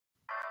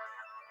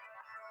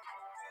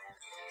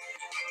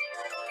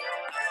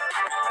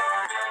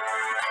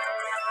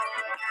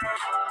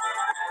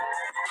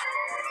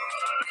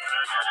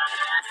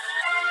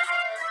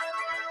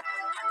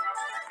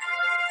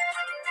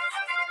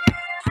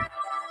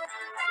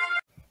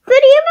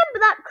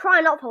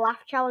Try Not to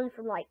Laugh challenge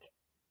from like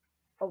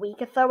a week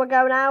or so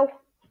ago now.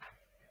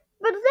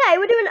 But today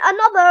we're doing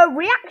another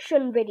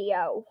reaction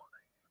video.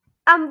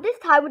 This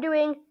time we're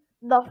doing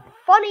the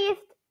funniest...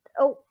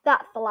 Oh,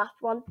 that's the last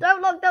one.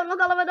 Don't look,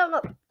 Oliver, don't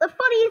look. The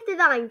funniest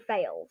design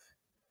fails.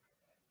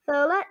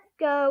 So let's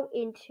go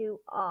into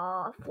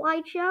our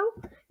slideshow.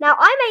 Now,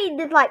 I made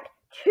this like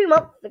 2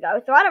 months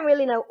ago, so I don't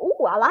really know...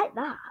 Ooh, I like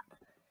that.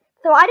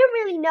 So I don't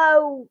really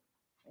know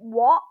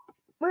what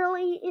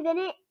really is in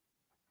it.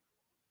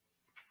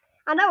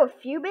 I know a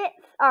few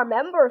bits. I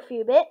remember a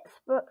few bits,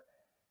 but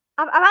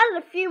I've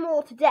added a few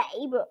more today,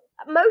 but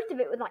most of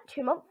it was like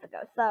 2 months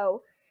ago,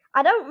 so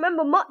I don't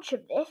remember much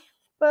of this,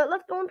 but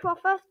let's go on to our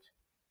first.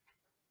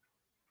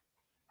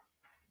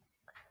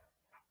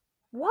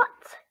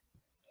 What?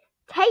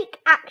 Take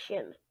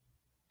action.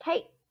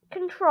 Take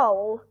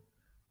control.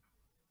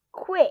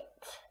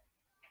 Quit.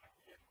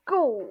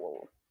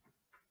 School.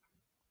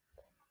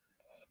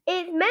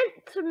 It's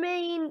meant to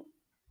mean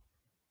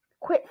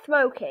quit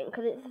smoking,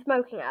 because it's a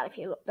smoking ad if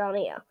you look down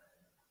here.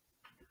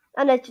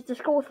 And there's just a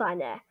school sign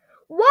there.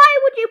 Why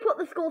would you put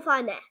the school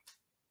sign there?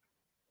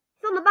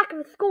 It's on the back of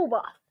a school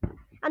bus.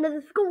 And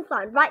there's a school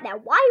sign right there.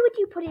 Why would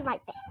you put it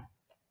right there?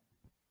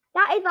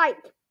 That is like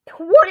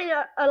 20,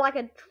 like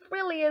a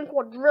trillion,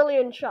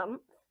 quadrillion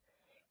chance.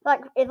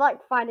 It's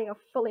like finding a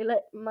fully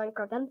lit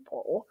Minecraft end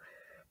portal.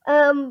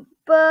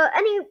 But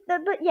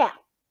yeah.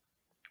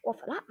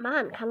 Also, that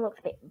man kind of looks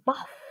a bit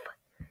buff.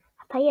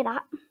 I'll tell you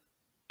that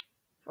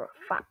for a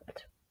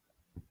fact.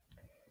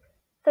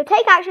 So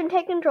take action,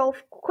 take control,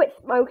 quit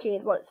smoking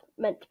is what it's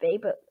meant to be,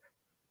 but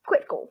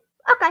quit school.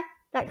 Okay,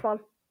 next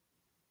one.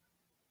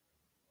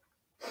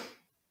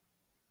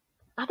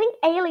 I think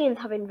aliens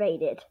have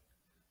invaded.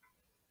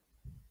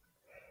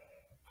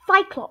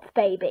 Cyclops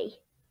baby.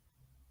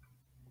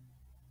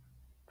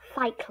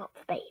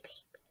 Cyclops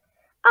baby.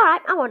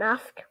 Alright, I won't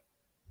ask.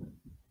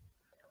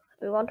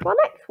 Let's move on to our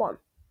next one.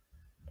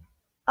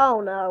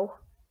 Oh no.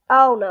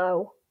 Oh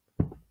no.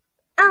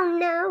 Oh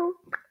no.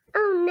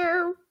 Oh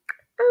no.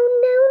 Oh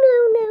no, no,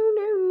 no,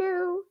 no, no.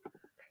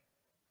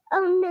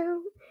 Oh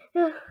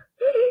no.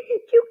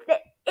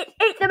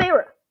 It's a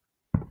mirror.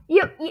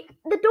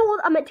 The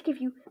doors are meant to give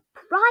you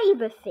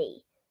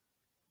privacy.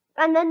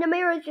 And then the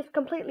mirrors just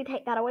completely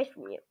take that away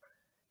from you.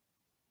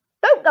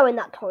 Don't go in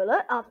that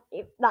toilet.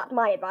 That's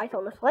my advice,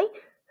 honestly.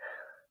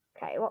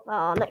 Okay, what's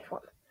our next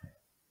one?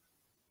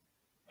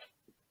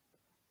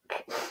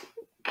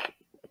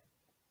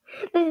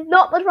 This is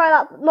not the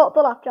not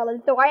to laugh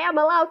challenge, so I am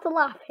allowed to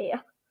laugh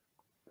here.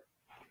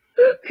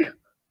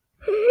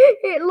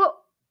 It look.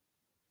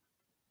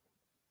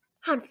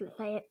 I'm just gonna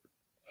say it.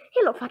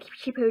 It looks like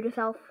she pooed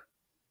herself.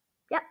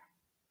 Yep.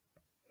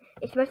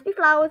 It's supposed to be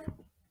flowers,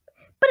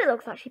 but it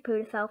looks like she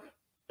pooed herself.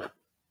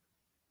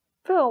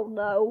 Oh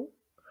no.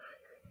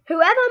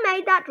 Whoever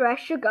made that dress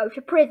should go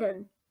to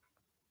prison.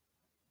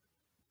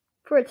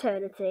 For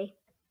eternity.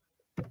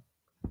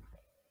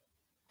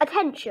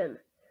 Attention.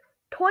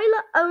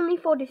 Toilet only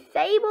for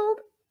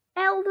disabled,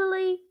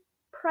 elderly,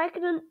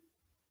 pregnant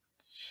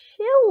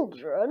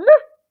children?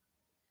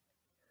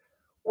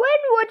 When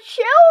were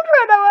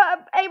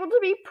children able to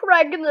be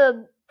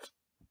pregnant?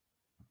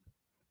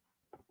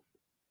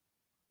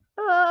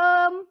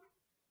 I'll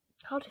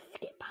just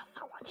skip past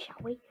that one,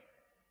 shall we?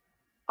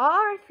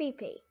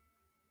 RSVP.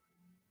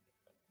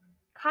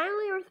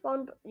 Kindly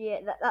respond.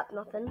 Yeah, that's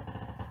nothing.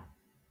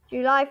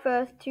 July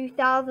 1st,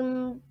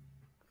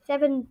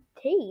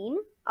 2017?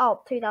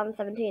 Oh,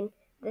 2017.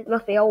 This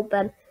must be old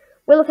then.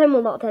 Will attend,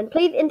 will not attend.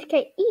 Please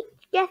indicate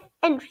each guest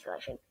entry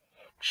selection.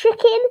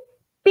 Chicken,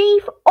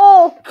 beef,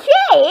 or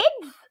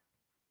kids?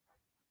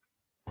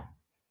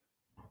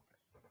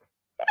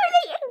 Who's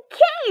eating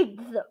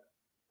kids?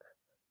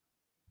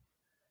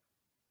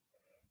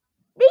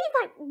 These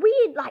like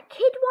weird like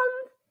kid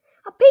ones.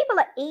 People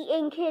are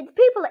eating kids.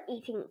 People are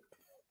eating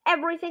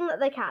everything that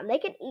they can. They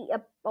can eat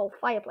a old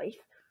fireplace.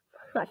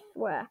 I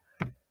swear.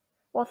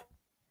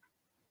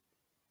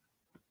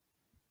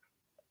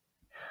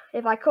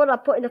 If I could,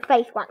 I'd put in a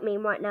face whack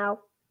meme right now.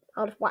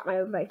 I'll just whack my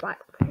own face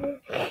whack.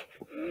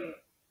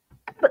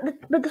 But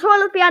the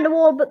toilet's behind the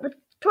wall. But the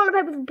toilet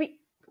paper's be.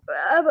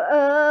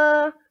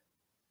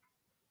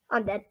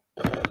 I'm dead.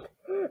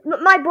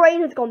 My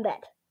brain has gone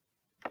dead.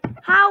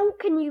 How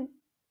can you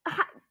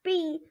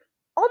be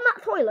on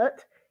that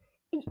toilet?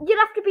 You'd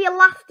have to be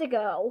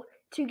Elastigirl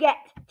to get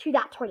to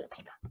that toilet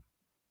paper.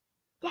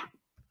 Yeah.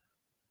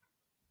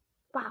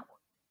 Wow.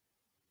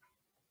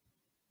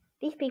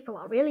 These people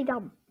are really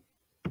dumb.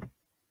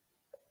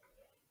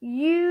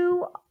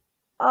 You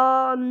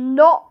are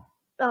not...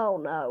 Oh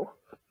no.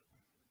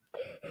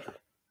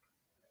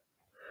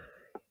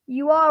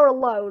 You are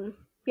alone.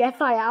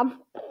 Yes, I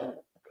am.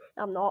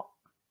 I'm not.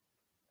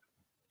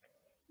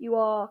 You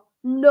are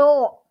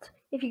not.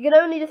 If you could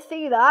only just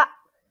see that.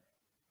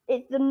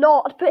 It's the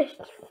not bit.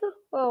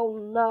 Oh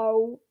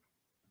no.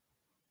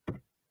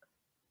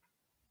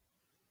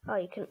 Oh,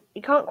 you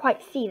can't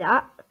quite see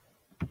that.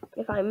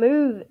 If I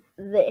move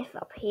this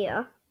up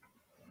here.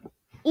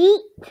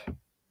 Eat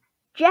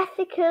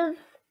Jessica's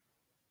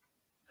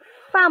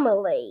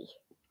family.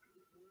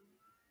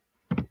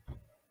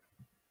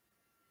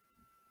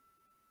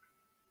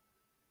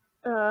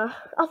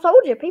 I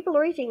told you, people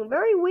are eating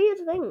very weird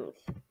things.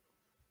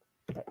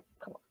 Okay,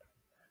 come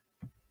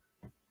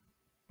on.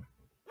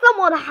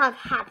 Someone has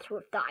had to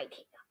have died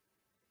here.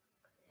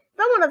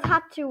 Someone has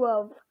had to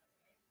have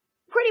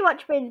pretty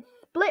much been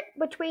split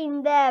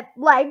between their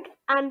legs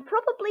and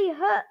probably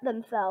hurt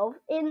themselves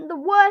in the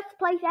worst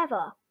place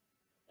ever.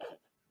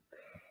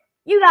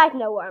 You guys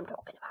know what I'm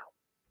talking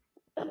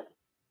about.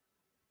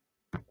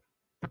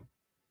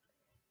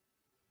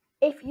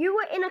 If you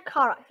were in a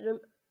car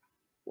accident,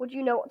 would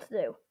you know what to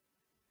do?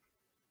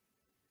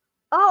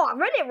 Oh, I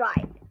read it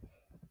right.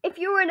 If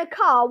you were in a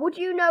car, would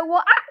you know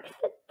what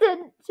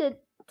accident to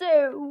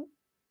do?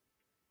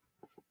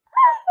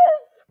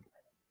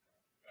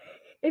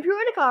 If you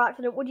were in a car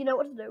accident, would you know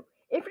what to do?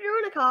 If you were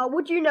in a car,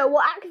 would you know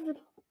what accident?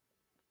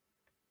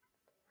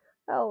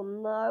 Oh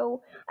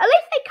no. At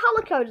least they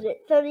color coded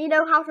it so you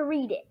know how to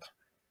read it.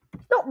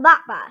 It's not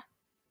that bad.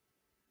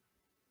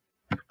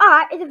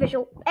 Alright, it's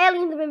official.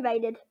 Aliens have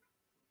invaded.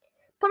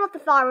 Put off the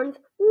sirens.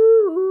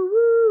 Woo, woo,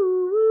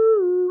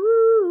 woo,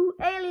 woo.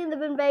 Aliens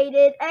have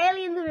invaded.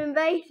 Aliens have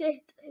invaded.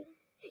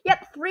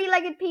 Yep,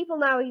 3-legged people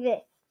now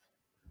exist.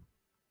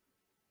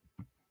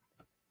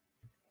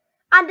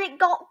 And it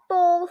got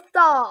 4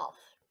 stars.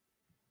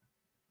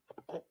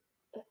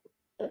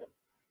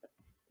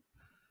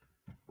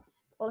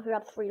 Well, if we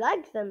had 3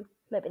 legs, then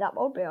maybe that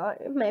would be alright.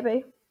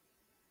 Maybe.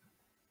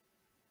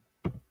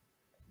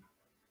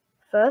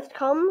 First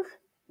comes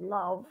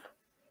love.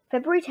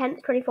 February 10th,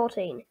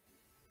 2014.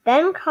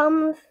 Then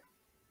comes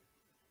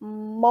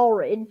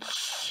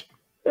marriage.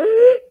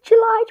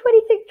 July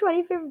 26th,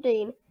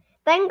 2015.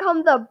 Then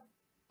comes a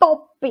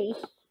Bobby.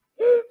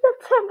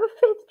 September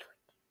 5th,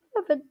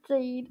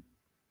 2017.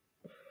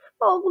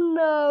 Oh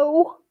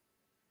no.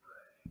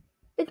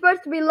 It's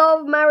supposed to be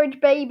love, marriage,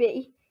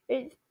 baby.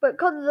 But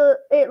because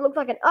it looks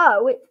like an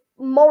O, it's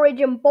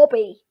Morridge and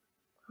Bobby.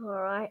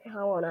 Alright,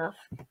 how on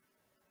earth?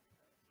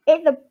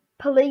 It's a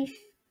police.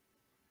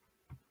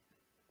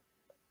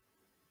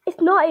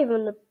 It's not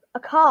even a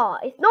car.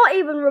 It's not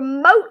even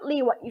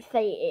remotely what you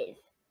say it is.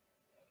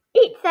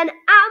 It's an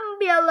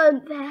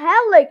ambulance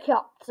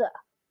helicopter.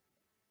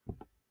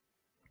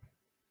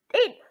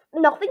 It's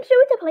nothing to do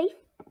with the police,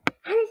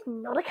 and it's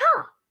not a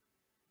car.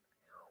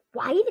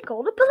 Why is it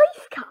called a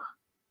police car?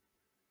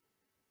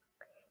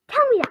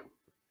 Tell me that.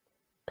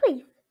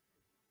 Please.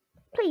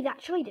 Please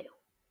actually do.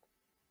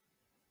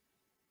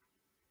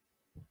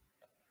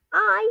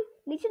 I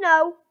need to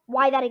know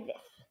why that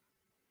exists.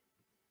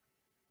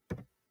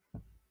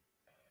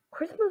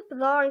 Christmas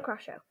Bazaar and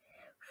Crash Show.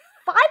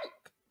 Fight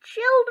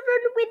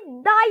Children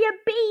with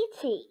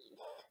Diabetes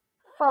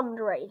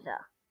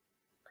fundraiser.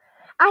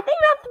 I think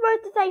that's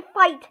supposed to say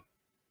fight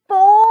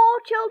for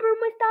children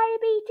with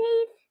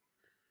diabetes.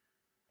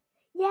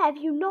 Yeah, have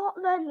you not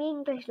learned the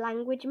English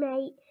language,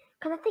 mate?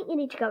 Because I think you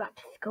need to go back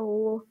to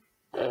school.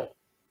 1/3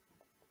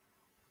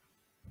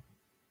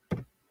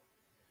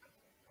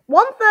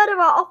 of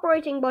our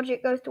operating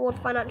budget goes towards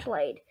financial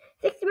aid.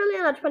 60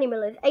 million and 20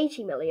 million is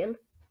 80 million.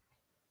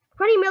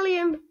 20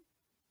 million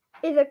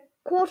is a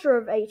quarter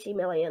of 80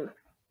 million.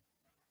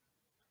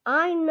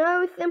 I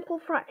know simple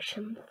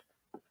fractions.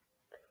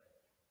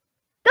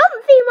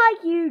 Doesn't seem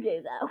like you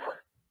do, though.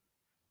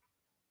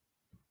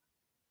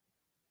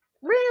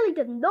 Really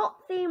does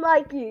not seem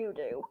like you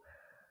do.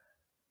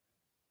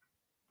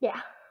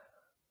 Yeah.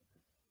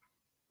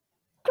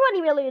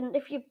 20 million,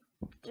 if you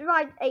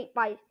divide 8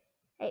 by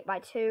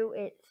 2,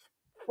 it's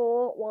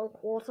 4,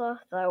 1/4,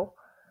 so...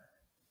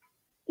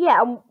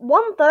 Yeah,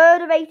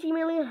 1/3 of 80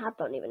 million? I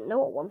don't even know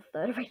what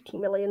 1/3 of 80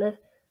 million is.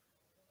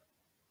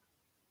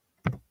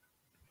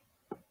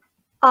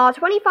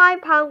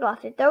 £25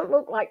 glasses don't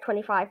look like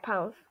 £25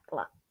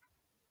 glass.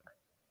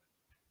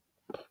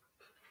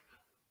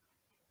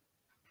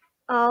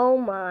 Oh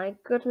my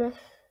goodness.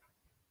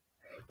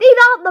 These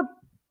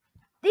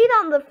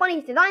aren't the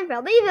funniest design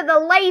fails. These are the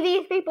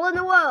laziest people in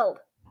the world.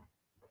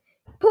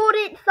 Put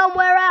it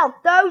somewhere else.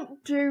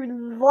 Don't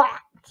do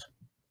that.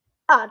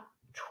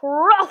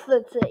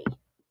 Atrocity.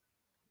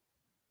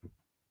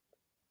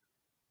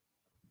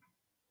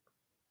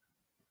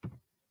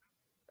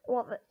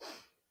 What's it?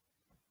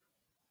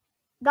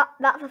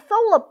 That's a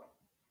solar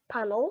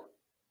panel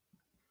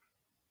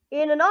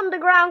in an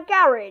underground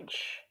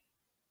garage.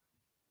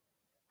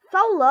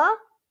 Solar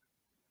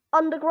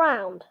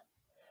underground.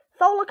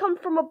 Solar comes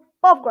from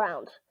above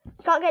ground.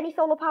 You can't get any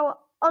solar power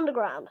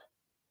underground.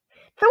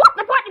 So what's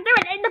the point of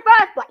doing it in the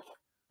first place?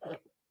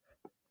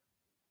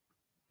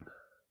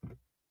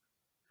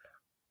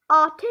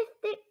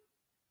 Autistic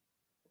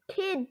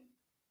kid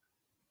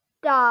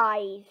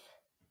dies.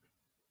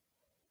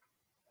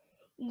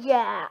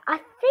 Yeah, I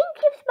think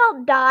you've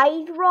spelled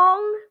dies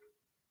wrong.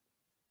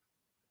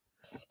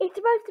 It's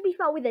supposed to be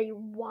spelled with a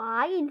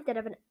Y instead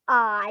of an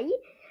I.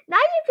 Now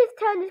you've just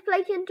turned this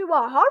place into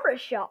a horror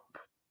shop.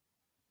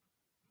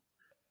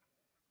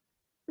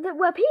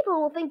 Where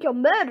people will think you're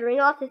murdering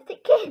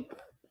autistic kids.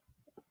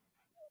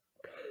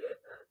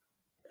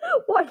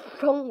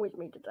 What's wrong with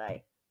me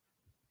today?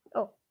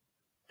 Oh.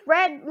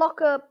 Thread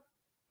locker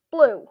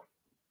blue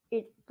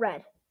is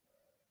red.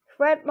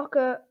 Thread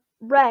locker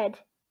red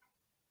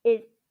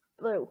is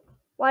blue.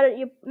 Why don't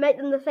you make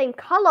them the same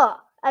color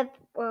as...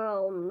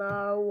 Oh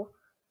no.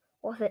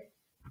 What's it?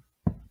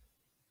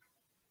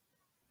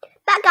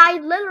 That guy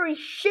is literally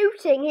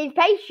shooting his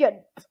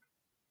patient.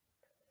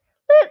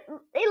 It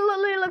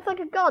literally looks like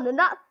a gun, and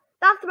that's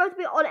supposed to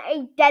be on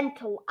a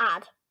dental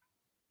ad.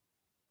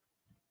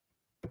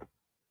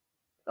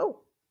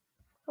 Oh,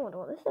 I wonder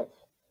what this is.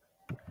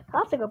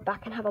 I'll have to go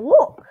back and have a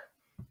look.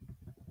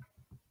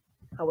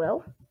 I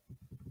will.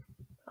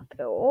 I'll have to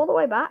go all the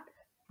way back.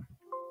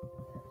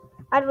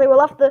 Actually,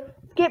 we'll have to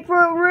skip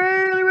through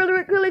it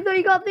really quickly so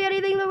you can't see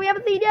anything that we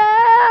haven't seen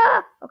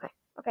yet. Okay.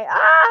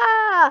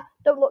 Ah!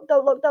 Don't look.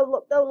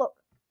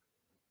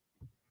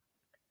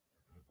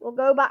 We'll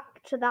go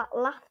back to that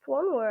last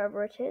one,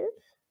 wherever it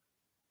is.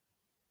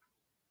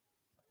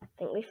 I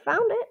think we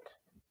found it.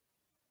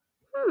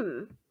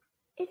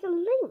 It's a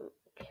link.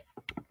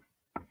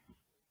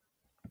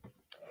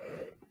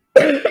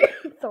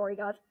 Sorry,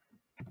 guys.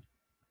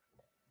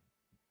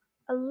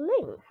 A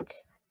link.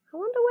 I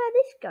wonder where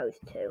this goes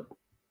to.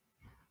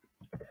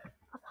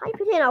 I'll type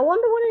it in. I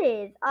wonder what it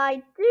is.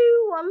 I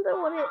do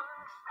wonder what it...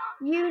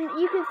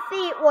 You can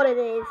see it what it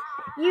is.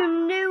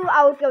 You knew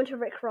I was going to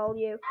rickroll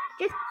you.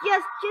 Just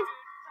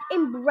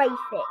embrace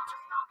it.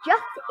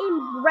 Just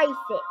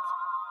embrace it.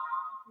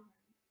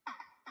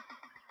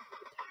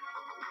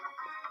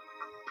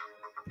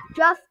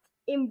 Just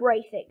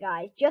embrace it,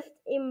 guys. Just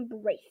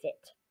embrace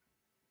it.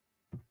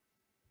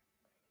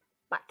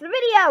 Back to the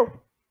video.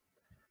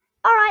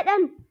 Alright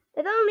then.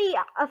 There's only,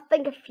 I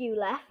think, a few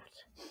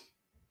left.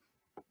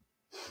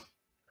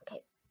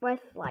 Okay, where's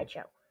the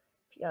slideshow?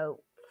 If you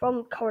go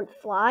from current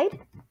slide,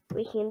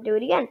 we can do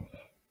it again.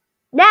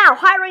 Now,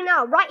 hiring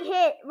now, right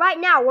here, right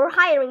now, we're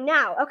hiring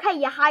now. Okay,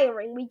 you're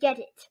hiring, we get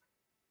it.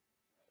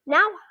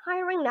 Now,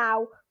 hiring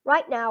now,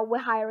 right now, we're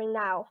hiring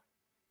now.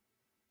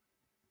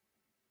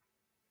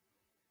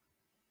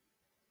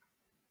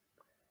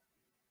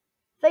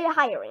 So you're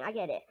hiring, I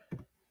get it.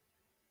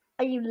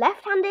 Are you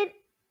left-handed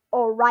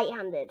or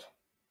right-handed?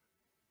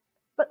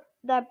 But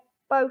they're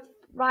both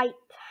right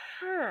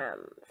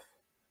hands.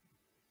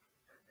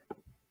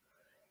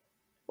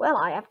 Well,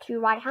 I have 2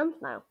 right hands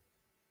now.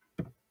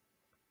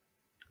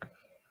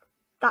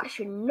 That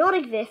should not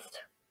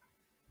exist.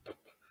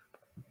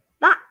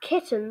 That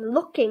kitten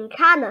looking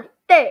kinda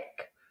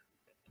thick.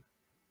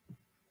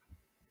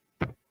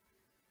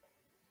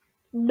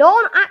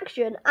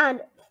 Non-action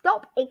and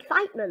stop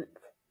excitement.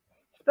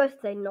 It's supposed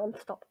to say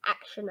non-stop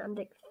action and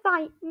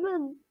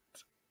excitement.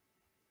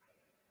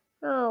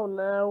 Oh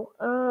no.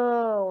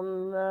 Oh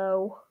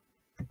no.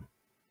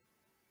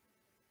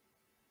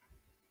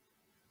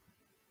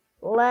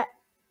 Let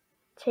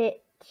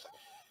it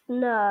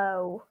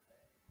snow.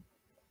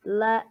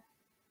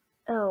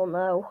 Oh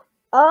no.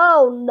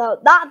 Oh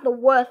no. That's the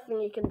worst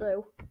thing you can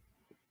do.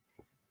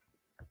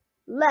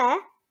 Le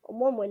on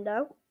one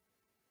window.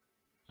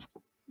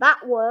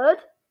 That word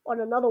on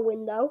another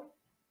window.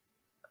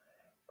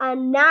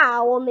 And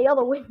now on the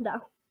other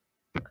window.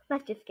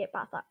 Let's just skip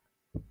past that.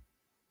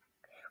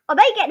 Are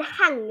they getting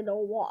hanged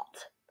or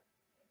what?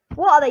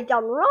 What have they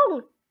done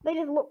wrong? They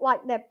just look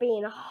like they're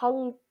being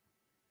hung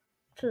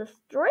to the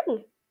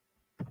string.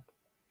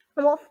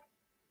 And what's...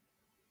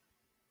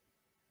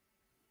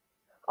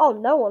 Oh,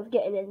 no one's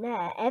getting in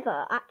there,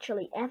 ever.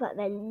 Actually, ever.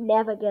 They're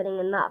never getting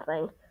in that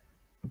thing.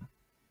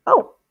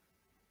 Oh,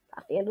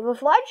 that's the end of the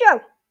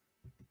slideshow.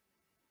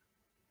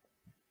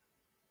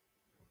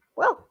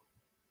 Well,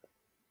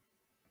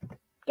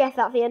 guess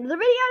that's the end of the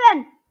video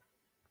then.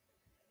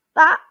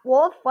 That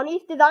was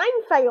Funny's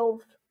design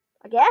fails,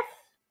 I guess.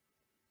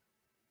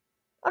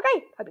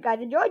 Okay, hope you guys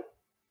enjoyed.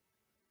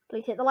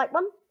 Please hit the like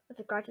button and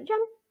subscribe to the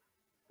channel.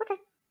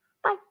 Okay.